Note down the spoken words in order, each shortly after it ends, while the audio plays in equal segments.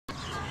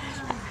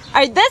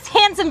Alright, this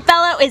handsome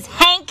fellow is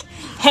Hank.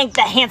 Hank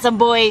the handsome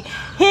boy.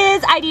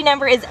 His ID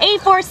number is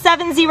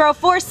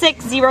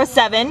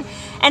A4704607.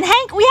 And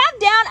Hank, we have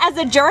down as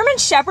a German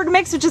Shepherd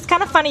mix, which is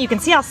kind of funny. You can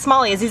see how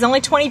small he is. He's only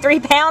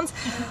 23 pounds.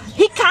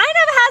 He kind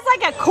of has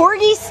like a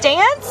Corgi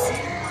stance,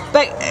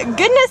 but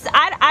goodness,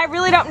 I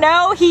really don't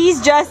know.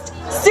 He's just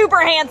super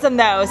handsome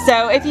though.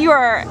 So if you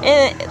are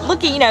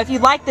looking, if you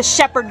like the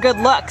Shepherd good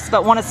looks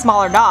but want a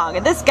smaller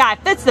dog, this guy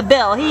fits the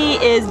bill. He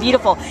is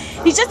beautiful.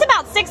 He's just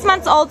about 6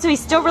 months old, so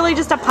he's still really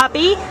just a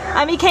puppy.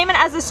 He came in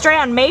as a stray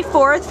on May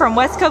 4th from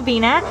West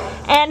Covina,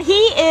 and he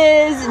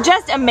is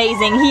just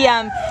amazing.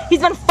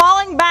 He's been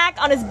falling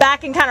back on his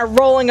back and kind of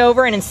rolling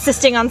over and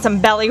insisting on some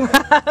belly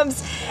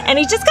rubs, and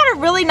he's just got a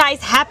really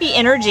nice happy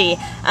energy.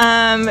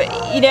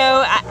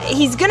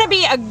 He's gonna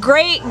be a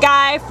great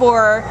guy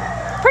for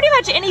pretty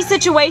much any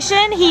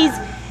situation. He's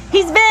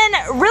been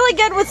really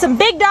good with some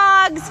big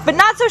dogs, but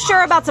not so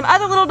sure about some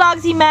other little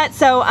dogs he met.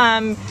 So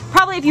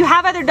probably if you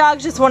have other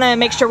dogs, just want to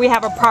make sure we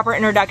have a proper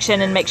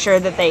introduction and make sure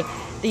that they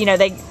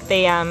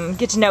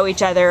get to know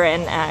each other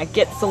and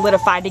get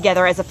solidified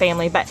together as a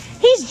family. But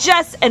he's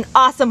just an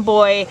awesome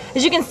boy.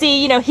 As you can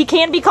see, he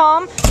can be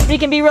calm, but he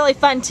can be really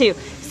fun too.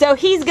 So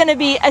he's gonna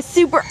be a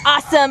super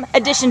awesome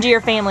addition to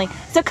your family.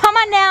 So come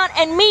on down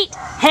and meet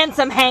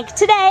handsome Hank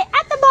today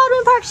at the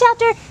Baldwin Park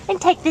Shelter and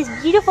take this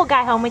beautiful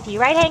guy home with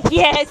you, right Hank?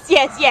 Yes,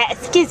 yes,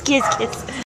 yes. Kiss, kiss, kiss.